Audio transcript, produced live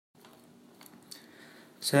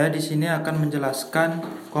Saya di sini akan menjelaskan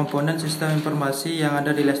komponen sistem informasi yang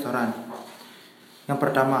ada di restoran. Yang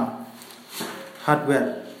pertama,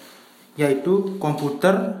 hardware, yaitu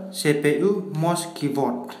komputer, CPU, mouse,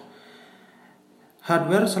 keyboard.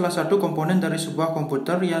 Hardware salah satu komponen dari sebuah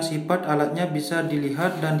komputer yang sifat alatnya bisa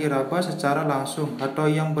dilihat dan diraba secara langsung atau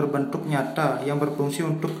yang berbentuk nyata yang berfungsi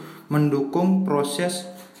untuk mendukung proses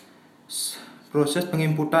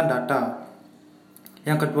penginputan data.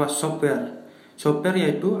 Yang kedua, software. Software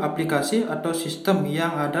yaitu aplikasi atau sistem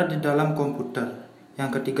yang ada di dalam komputer.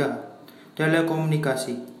 Yang ketiga,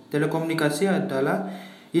 telekomunikasi. Telekomunikasi adalah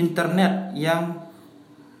internet yang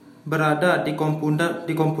berada di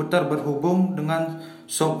komputer berhubung dengan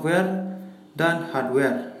software dan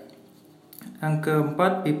hardware. Yang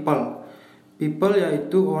keempat, people. People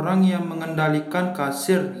yaitu orang yang mengendalikan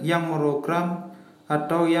kasir, yang merogram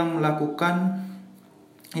atau yang melakukan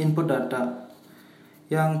input data.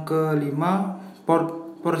 Yang kelima,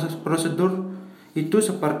 prosedur itu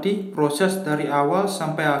seperti proses dari awal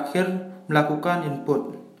sampai akhir melakukan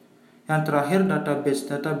input. Yang terakhir,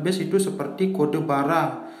 database. Database itu seperti kode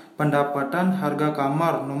barang, pendapatan, harga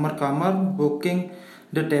kamar, nomor kamar, booking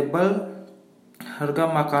the table, harga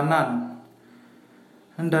makanan.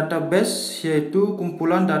 Database yaitu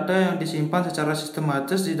kumpulan data yang disimpan secara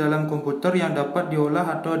sistematis di dalam komputer yang dapat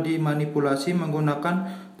diolah atau dimanipulasi menggunakan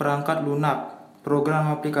perangkat lunak,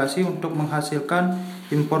 program aplikasi untuk menghasilkan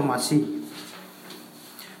informasi.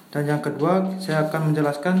 Dan yang kedua, saya akan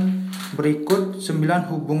menjelaskan berikut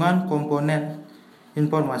 9 hubungan komponen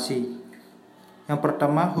informasi. Yang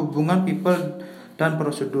pertama, hubungan people dan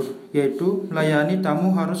prosedur, yaitu melayani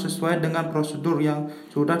tamu harus sesuai dengan prosedur yang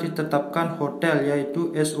sudah ditetapkan hotel,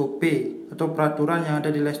 yaitu SOP atau peraturan yang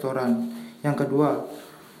ada di restoran. Yang kedua,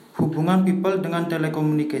 hubungan people dengan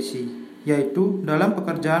telekomunikasi, yaitu dalam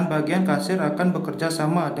pekerjaan bagian kasir akan bekerja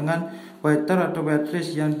sama dengan waiter atau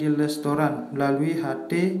waitress yang di restoran melalui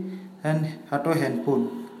HT atau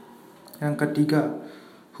handphone. Yang ketiga,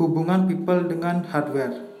 hubungan people dengan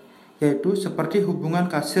hardware, yaitu seperti hubungan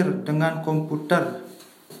kasir dengan komputer.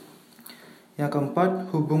 Yang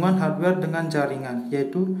keempat, hubungan hardware dengan jaringan,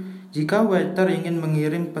 yaitu jika waiter ingin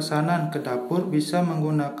mengirim pesanan ke dapur bisa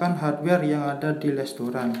menggunakan hardware yang ada di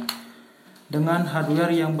restoran dengan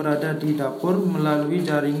hardware yang berada di dapur melalui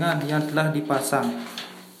jaringan yang telah dipasang.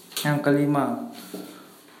 Yang kelima,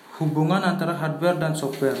 hubungan antara hardware dan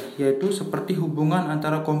software, yaitu seperti hubungan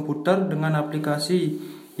antara komputer dengan aplikasi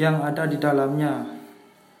yang ada di dalamnya.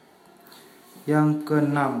 Yang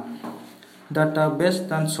keenam, database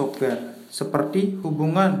dan software, seperti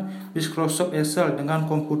hubungan Microsoft Excel dengan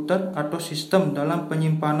komputer atau sistem dalam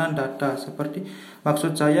penyimpanan data.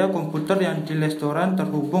 Maksud saya komputer yang di restoran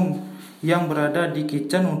terhubung yang berada di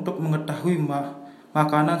kitchen untuk mengetahui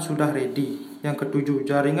makanan sudah ready. Yang ketujuh,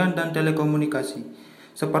 jaringan dan telekomunikasi,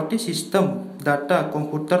 seperti sistem data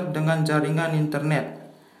komputer dengan jaringan internet.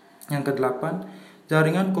 Yang kedelapan,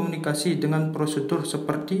 jaringan komunikasi dengan prosedur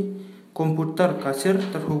seperti komputer kasir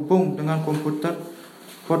terhubung dengan komputer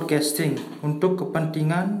podcasting untuk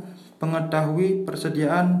kepentingan mengetahui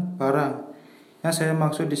persediaan barang. Yang saya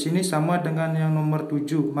maksud di sini sama dengan yang nomor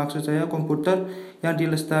 7. Maksud saya komputer yang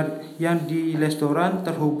di restoran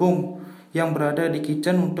terhubung yang berada di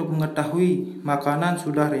kitchen untuk mengetahui makanan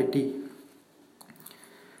sudah ready.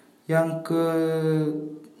 Yang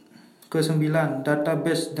ke-9,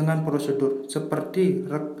 database dengan prosedur seperti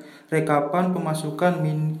rekapan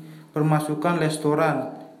pemasukan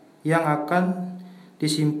restoran yang akan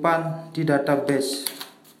disimpan di database.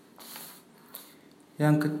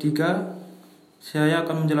 Yang ketiga, saya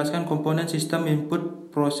akan menjelaskan komponen sistem input,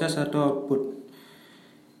 proses atau output.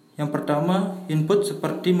 Yang pertama, input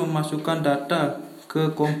seperti memasukkan data ke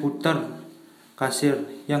komputer kasir.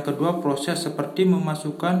 Yang kedua, proses seperti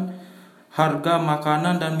memasukkan harga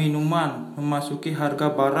makanan dan minuman, memasuki harga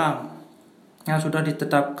barang yang sudah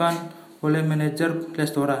ditetapkan oleh manajer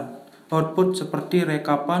restoran. Output seperti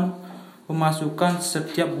rekapan pemasukan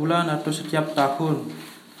setiap bulan atau setiap tahun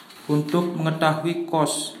untuk mengetahui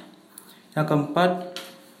cost. Yang keempat,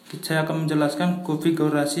 saya akan menjelaskan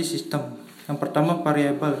konfigurasi sistem. Yang pertama,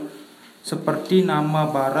 variabel seperti nama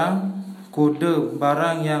barang, kode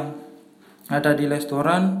barang yang ada di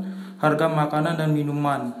restoran, harga makanan dan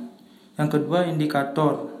minuman. Yang kedua,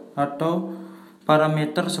 indikator atau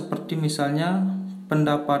parameter seperti misalnya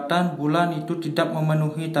pendapatan bulan itu tidak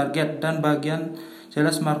memenuhi target dan bagian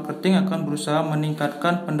sales marketing akan berusaha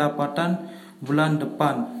meningkatkan pendapatan bulan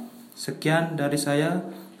depan. Sekian dari saya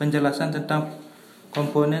penjelasan tentang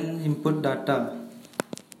komponen input data.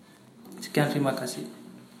 Sekian, terima kasih.